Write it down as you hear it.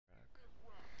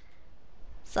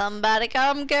Somebody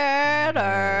come get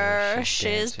her. No,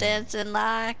 she's dancing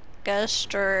like a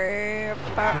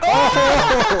stripper.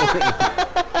 Oh!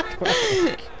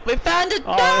 We found it.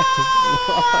 No!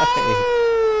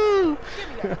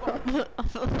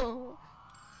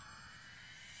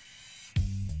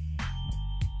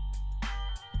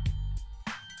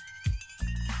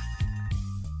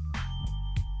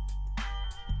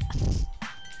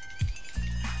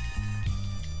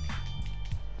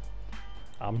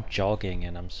 I'm jogging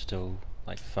and I'm still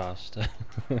like faster.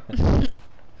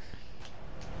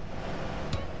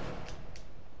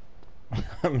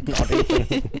 I'm not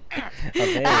even. Oh, there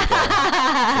you go.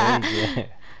 There you go.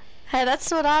 Hey,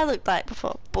 that's what I looked like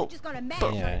before. Boom.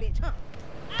 Boom. Yeah.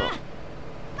 Boom.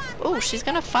 Oh, she's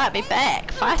gonna fight me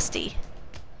back. Feisty.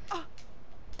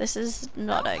 This is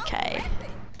not okay.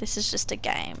 This is just a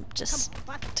game, just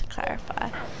to clarify.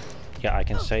 Yeah, I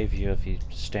can save you if you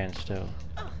stand still.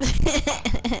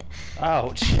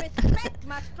 Ouch!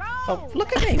 Oh,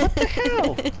 look at me! What the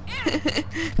hell?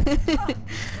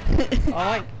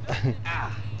 Oh,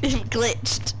 You've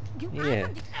glitched. yeah.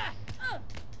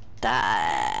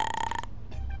 Die.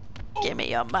 Give me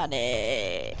your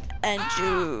money. And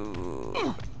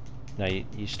you. No,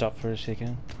 you stop for a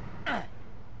second.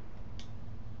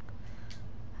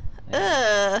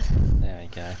 Ugh. There we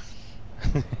go.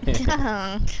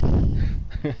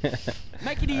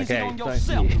 Make it easy Okay, on thank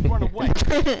yourself you. and run away.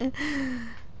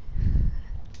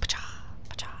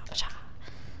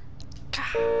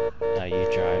 No, you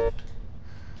drive.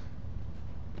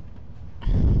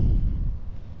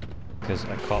 Because a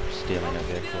cop's stealing a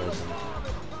vehicle isn't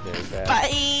very bad.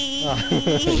 Bye.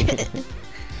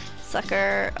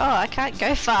 Sucker. Oh, I can't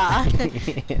go far.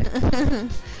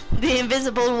 The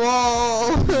invisible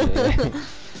wall.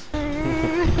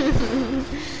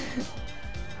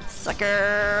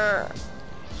 Sucker.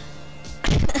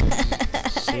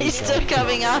 He's still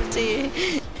coming after you.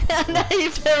 I know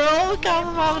they're all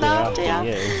coming after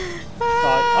you.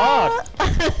 Oh!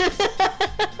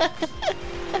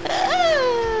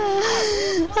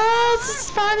 Oh, this is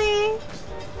funny.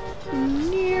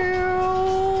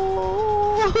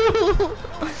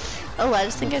 Oh, I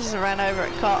just think I just ran over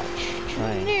a cop.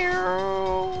 Right.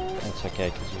 That's okay,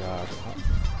 because you are a cop.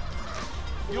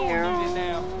 You'll need it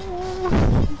now.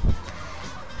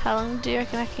 How long do you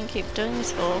reckon I can keep doing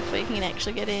this for before you can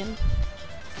actually get in?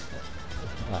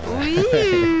 I'd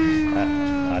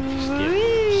just get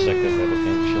sick of it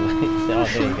eventually. Oh,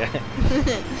 there you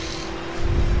go.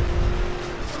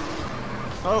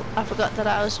 Oh, I forgot that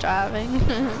I was driving.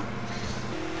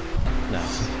 No.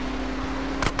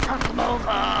 Come over.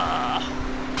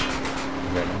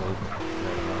 Red move.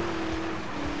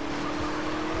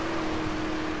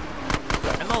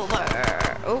 Run him over.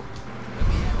 Oh.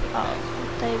 Oh,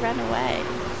 they ran away.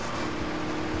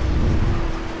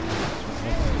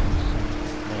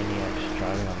 Maniacs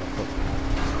driving on the footpath.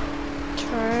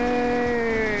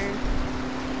 True.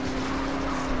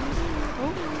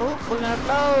 Oh, oh, we're gonna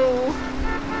blow.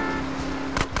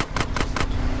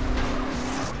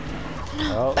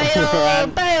 Oh, Bail,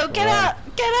 bail, get out,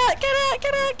 get out, get out,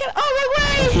 get out, get out. Oh, my way!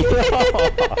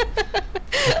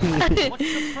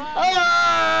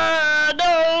 Oh,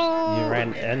 no! You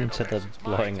ran into the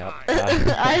blowing up car.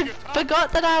 I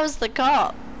forgot that I was the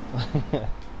cop.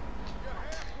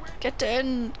 Get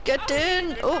in, get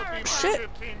in. Oh, shit.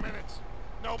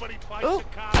 Oh,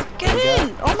 get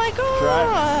in. Oh, my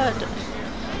God.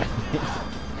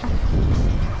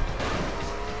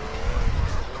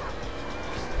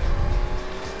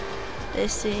 They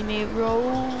see me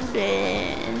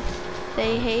rolling,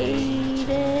 they hate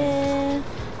it,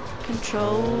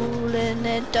 controlling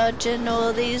and dodging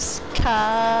all these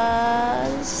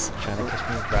cars. Trying to catch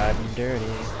me riding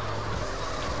dirty.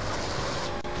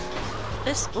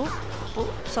 This, oh,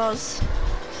 Soz.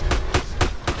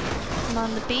 I'm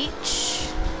on the beach.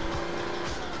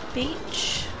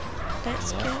 Beach.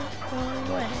 Let's Yeah. go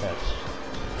away. That's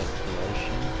the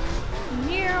ocean.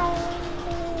 Meow.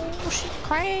 She's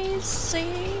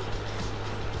crazy.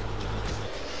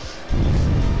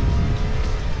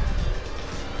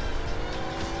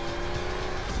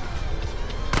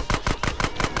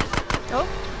 Oh,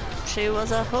 she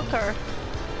was a hooker.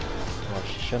 Well,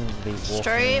 she shouldn't be walking.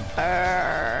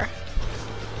 Stripper.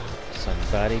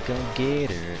 Somebody gonna get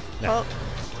her. No.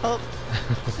 Oh, oh.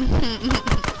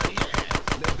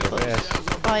 The rest.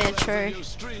 Oh yeah, true.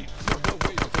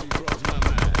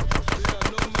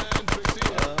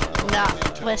 Nah,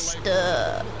 we're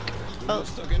stuck. Oh.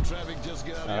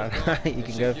 You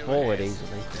can go forward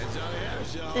easily.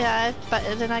 Yeah, but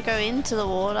then I go into the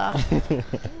water.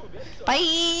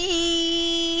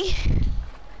 Bye!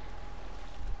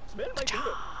 Ka-cha,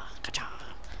 ka-cha,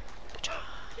 ka-cha,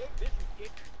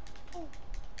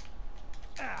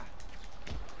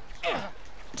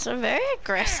 It's a very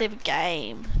aggressive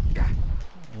game.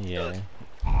 Yeah.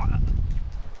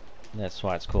 That's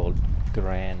why it's called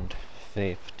Grand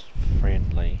Theft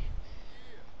Friendly.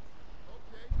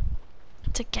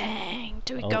 It's a gang.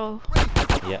 Do we Oh. go?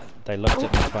 Yeah, they looked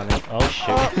at me funny. Oh shoot.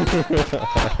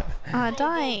 I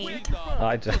died.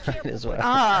 I died as well.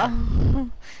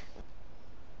 Oh.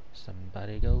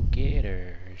 Somebody go get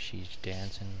her. She's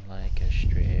dancing like a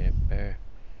stripper.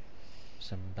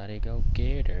 Somebody go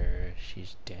get her.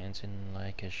 She's dancing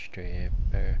like a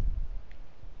stripper.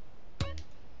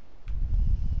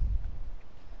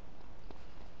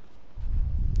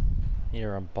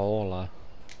 You're a baller.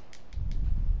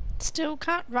 Still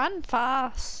can't run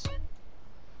fast.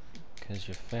 'Cause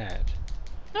you're fat.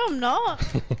 No, I'm not.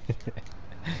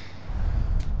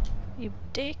 You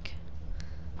dick.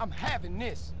 I'm having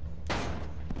this.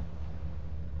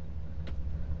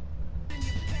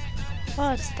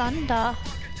 Oh, it's thunder.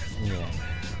 Yeah.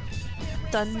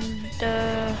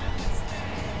 Thunder.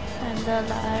 And the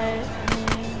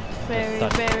lightning. Very,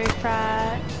 thunder. very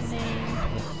frightening.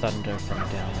 The thunder from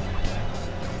down under.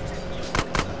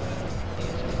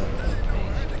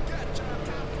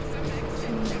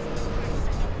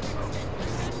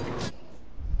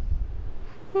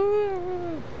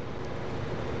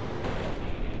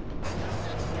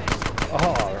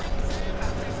 Oh,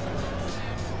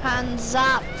 Hands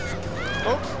up.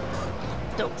 Oh.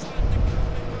 Nope.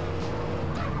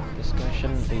 this guy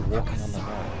shouldn't be walking on the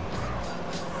road.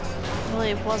 Well,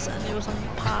 he wasn't. He was on the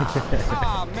path.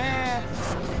 Ah, man.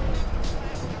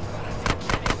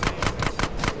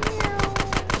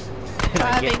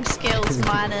 Driving skills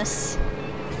minus.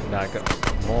 No, I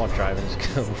got more driving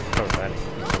skills already.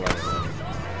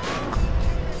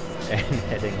 And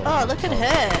heading on. Oh, look at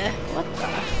her. What the?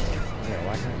 Yeah,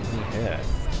 why can't you be her?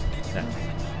 No.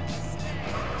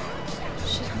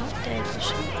 She's not dead. Is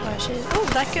she? Oh, she's. Oh,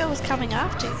 that girl was coming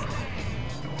after you.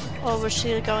 Or was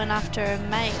she going after a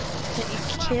mate that you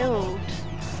killed?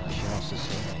 She wants to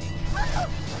see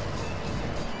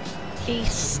me.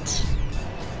 East.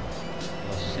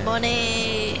 What's that?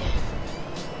 Money.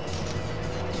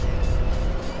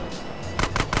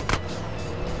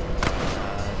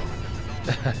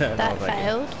 I don't know That if I can-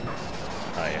 failed.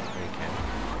 Oh yeah, we can.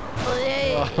 Oh,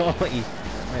 yay. Oh, you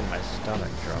made my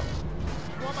stomach drop.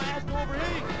 Want my ass to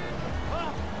overheat?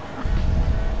 Huh?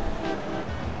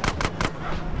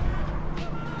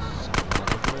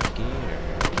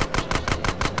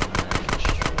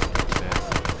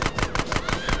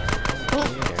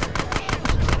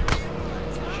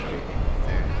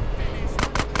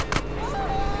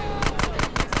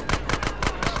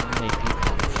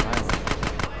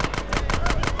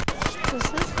 This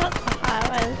is not the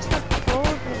highway, it's the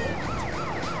border.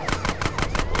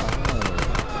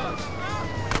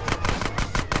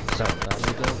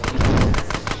 Somebody go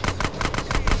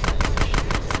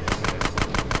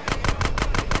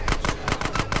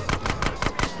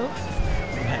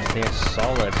Man, they're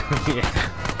solid. Yeah.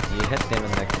 You hit them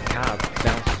and the car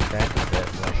bounces back a bit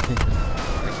like you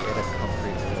hit a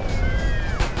concrete wall.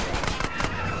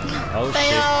 Oh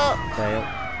Fail. shit. Fail.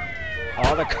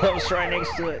 Oh, the cop's right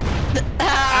next to it.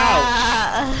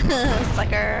 Ah!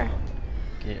 Sucker.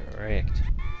 Get wrecked.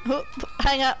 Oop,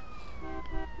 hang up.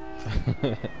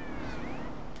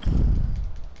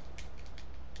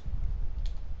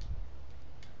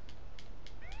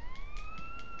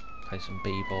 Play some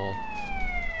b-ball.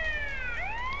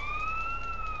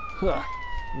 Huh.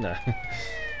 No.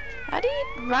 How do you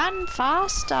run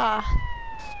faster?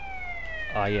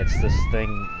 Oh yeah, it's this thing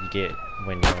you get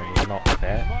when you're not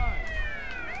fat.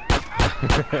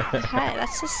 Hey,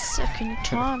 that's the second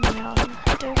time now.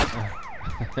 Dude.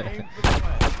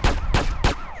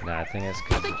 No, I think it's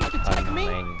because I'm the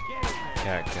main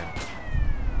character.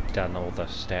 Done all the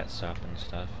stats up and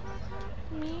stuff.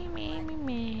 Me, me, me,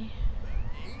 me.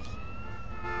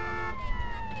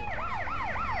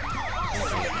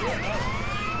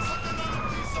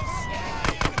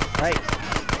 Hey!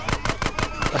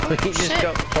 Oh, he just Shit.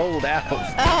 got pulled out.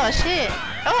 Oh shit!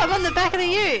 Oh, I'm on the back of the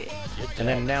U. And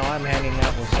then now I'm hanging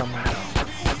out with someone else.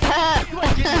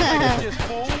 Just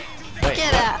fool. Wait,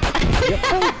 Get out!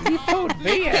 you pulled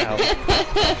me out!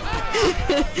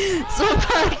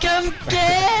 Somebody come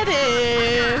get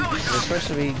him! We're supposed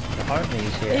to be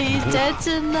homies here. He's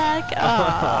dancing like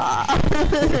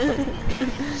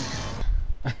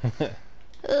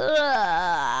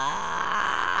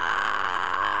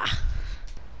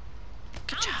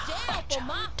Good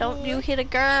job. Don't you hit a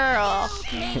girl.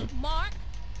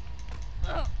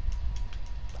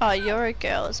 Oh, you're a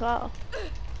girl as well.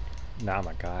 Nah, I'm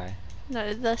a guy.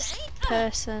 No, this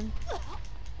person.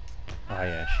 Oh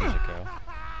yeah, she's a girl.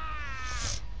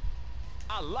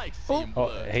 I like Oh. seeing Oh,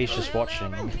 blood. he's just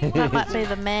watching. That might be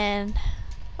the man.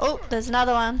 Oh, there's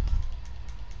another one.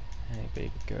 Hey,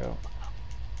 baby girl.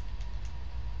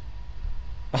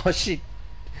 Oh, I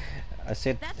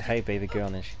said, hey, baby girl,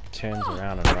 and then she turns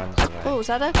around and runs away. Oh, is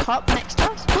that a cop next to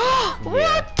us? What?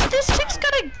 Yeah. This chick's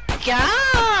got a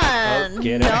gun! Oh,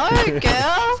 get her. No,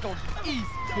 girl! It's gonna be easy,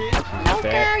 bitch. No,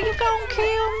 bad. girl, you gonna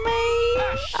kill me!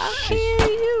 I'll kill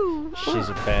you! She's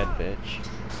a bad bitch.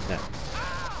 No.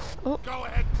 Go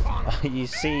ahead, punk. Oh, you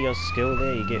see your skill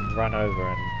there? You get run over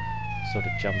and sort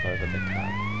of jump over the car.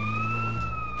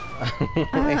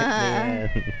 Man.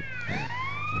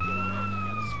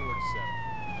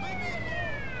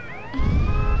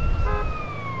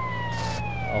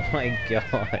 Oh my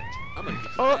god.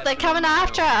 Oh, they're coming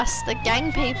after us! The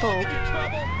gang people! There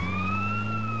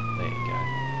you go.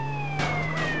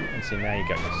 And see, now you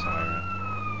got your siren.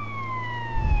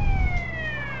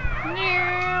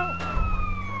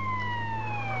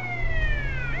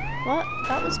 What?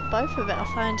 That was both of our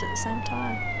phones at the same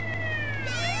time.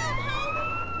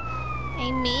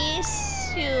 I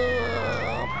miss you,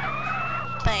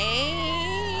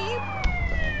 babe.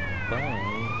 Bye.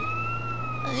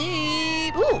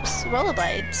 Ooh,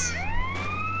 rollerblades.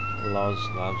 Loz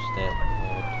loves that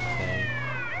word thing.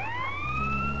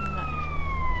 No.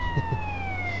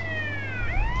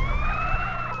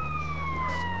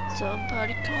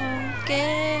 Somebody come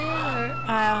get her.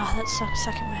 Ah, that sucks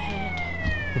stuck in my head.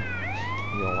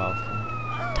 You're welcome.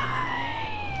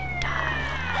 Die.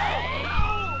 Die.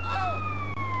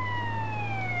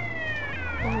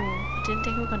 Ooh, I didn't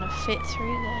think we were gonna fit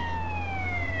through there.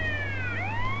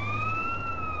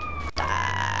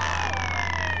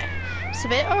 It's a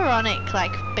bit ironic,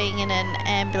 like being in an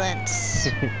ambulance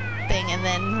thing and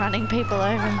then running people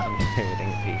over.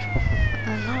 Hurting people. I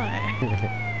know.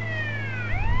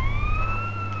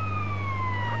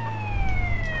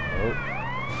 Oh.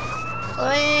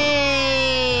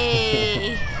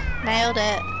 Whee! Nailed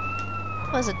it.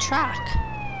 It was a truck.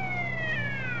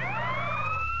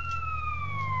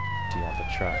 Do you want the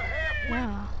truck?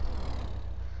 Yeah.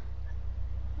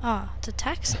 Oh, it's a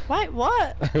taxi. Wait,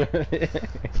 what?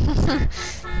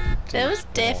 There was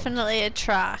definitely a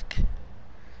truck.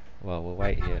 Well, we'll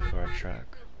wait here for a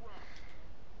truck.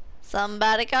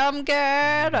 Somebody come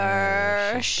get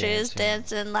her. She's She's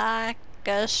dancing like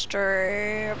a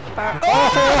stripper.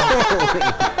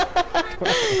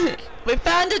 We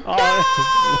found it. No!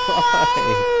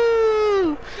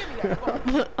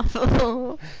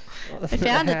 We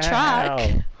found a truck.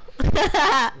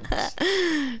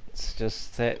 It's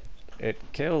just that it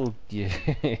killed you.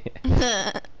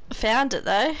 Found it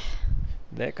though.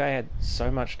 That guy had so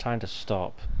much time to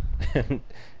stop and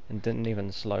didn't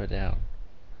even slow down.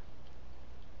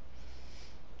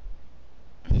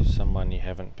 Who's someone you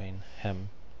haven't been? Him.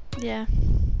 Yeah.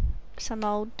 Some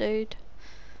old dude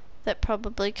that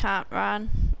probably can't run.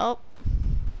 Oh.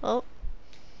 Oh.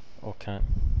 Or can't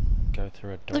go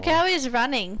through a door. Look how he's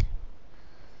running.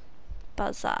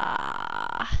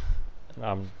 Bizarre.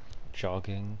 I'm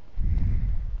jogging.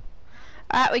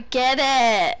 Alright, we get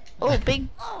it. Oh, big.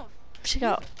 She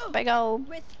got big old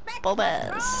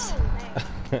bulbers.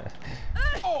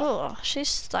 Oh,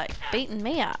 she's like beating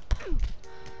me up.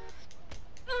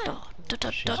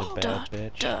 She's a bad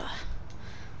bitch.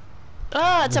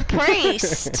 Oh, it's a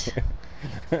priest.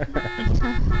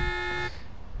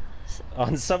 Oh,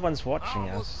 and someone's watching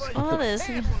us. Oh, there's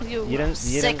you didn't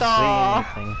see sicko.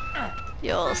 anything.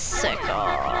 You're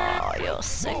sicko. You're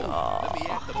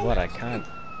sicko. What, I can't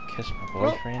kiss my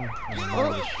boyfriend in the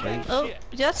middle of the street? Oh,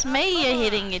 that's me you're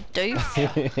hitting, you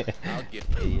doof. Yeah,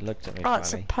 you looked at me Oh,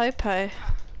 it's a funny. popo.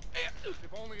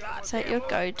 Is that your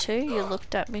go-to? You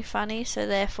looked at me funny, so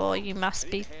therefore you must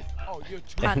be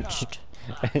punched.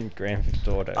 And Grand Theft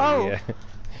Auto, Oh. yeah.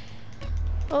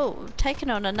 Oh, taking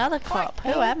on another cop.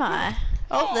 Who am I?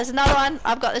 Oh, there's another one.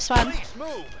 I've got this one.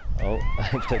 Oh, I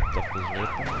picked up his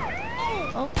weapon.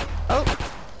 Oh, oh,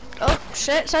 oh,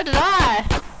 shit, so did I.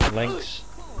 Lynx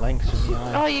is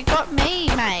behind. Oh, you got me,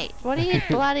 mate. What are you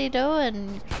bloody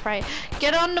doing? Pray.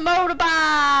 Get on the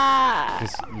motorbike.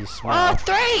 You smell. Oh,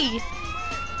 3.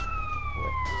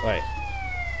 Wait.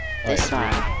 This Wait,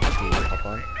 one. Do you hop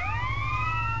on?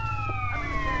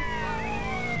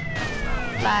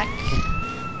 Like,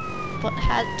 what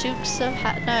Dukes of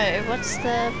no, what's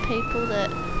the people that...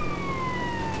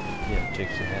 Yeah,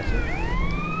 Dukes of Hazzard.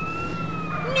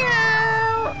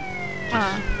 No!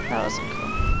 Oh, that wasn't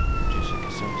cool. Jessica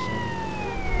Simpson.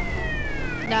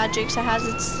 No, Dukes of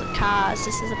Hazzard's cars,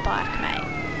 this is a bike, mate.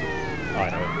 I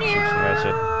know, Dukes of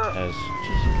Hazzard as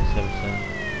Jessica Simpson.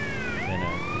 Then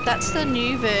That's the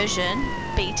new version,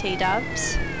 BT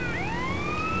dubs.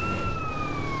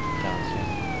 dancing.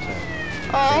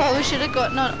 Oh, we should have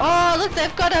gotten on. Oh, look,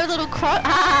 they've got a little cross.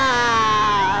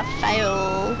 Ah,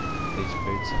 fail. These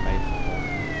boots are made for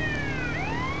walking.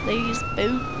 These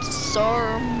boots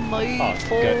are made Oh,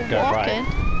 for go walking.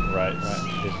 Right.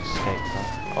 There's a skate park.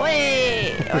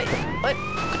 Wait.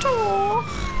 Ka-chow.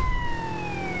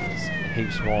 There's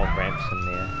heaps more ramps in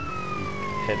there. You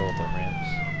hit all the ramps.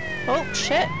 Oh,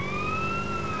 shit.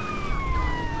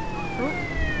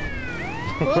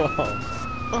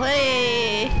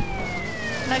 Wait.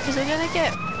 No, because we're gonna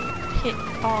get hit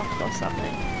off or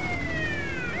something.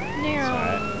 No.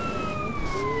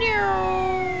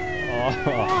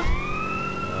 Oh,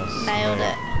 Nailed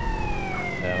it.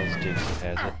 That was Dukes of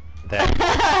Hazzard.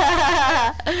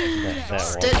 That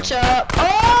Stitch wasn't. up. Oh!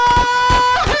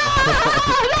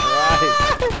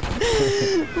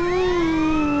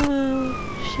 Ooh,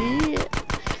 shit.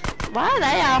 Why are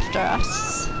they after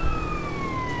us?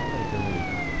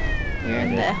 You're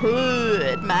in the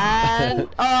hood, man.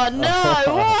 Oh no,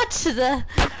 what the?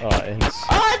 Oh,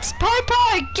 it's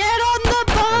Popo! Get on the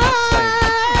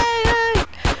bike!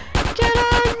 Get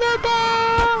on the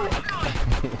bike!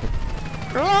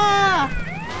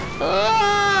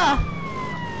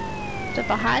 They're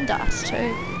behind us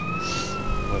too.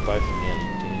 We're both nearly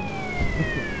dead.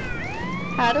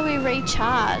 How do we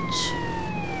recharge?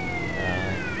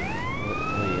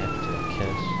 We have to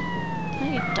kiss. No,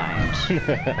 you don't.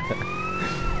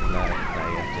 No, you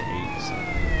have to eat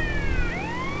something.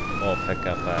 Or pick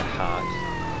up a heart.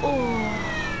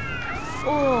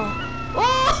 Oh!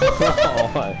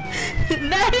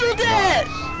 Nailed it!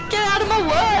 Nice. Get out of my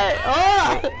way!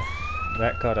 Oh!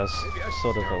 That got us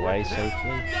sort of away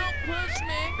safely.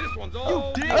 This one's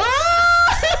all dead. Oh!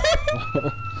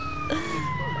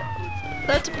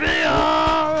 Let's be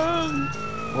on!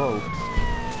 Whoa.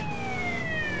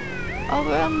 Oh,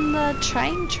 we're on the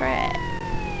train track.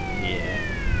 Yeah.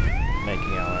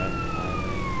 Making our own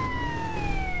highway.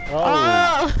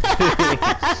 Oh!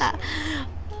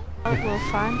 Oh, we'll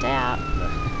find out.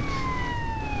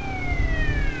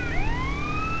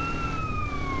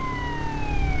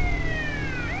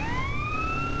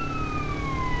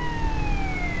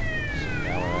 So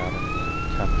now we're out in the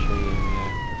country area.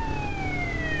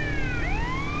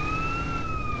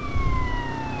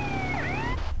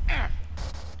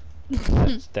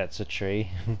 That's a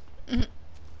tree.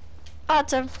 Oh,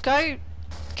 it's a goat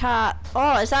cart.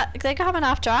 Oh, is that... They're coming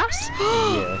after us?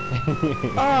 Yeah.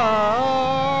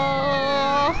 Oh!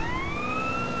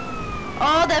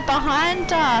 Oh, they're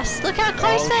behind us. Look how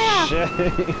close they are. Shit.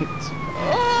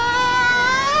 Oh!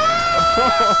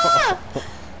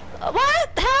 What?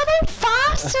 How are they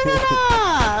faster than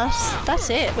us? That's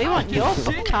it. We want your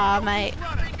car, mate.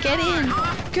 Get in.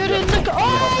 Get in the car.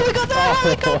 Oh, we got the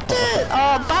helicopter.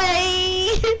 Oh, bye.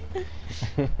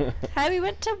 Hey, we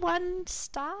went to 1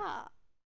 star.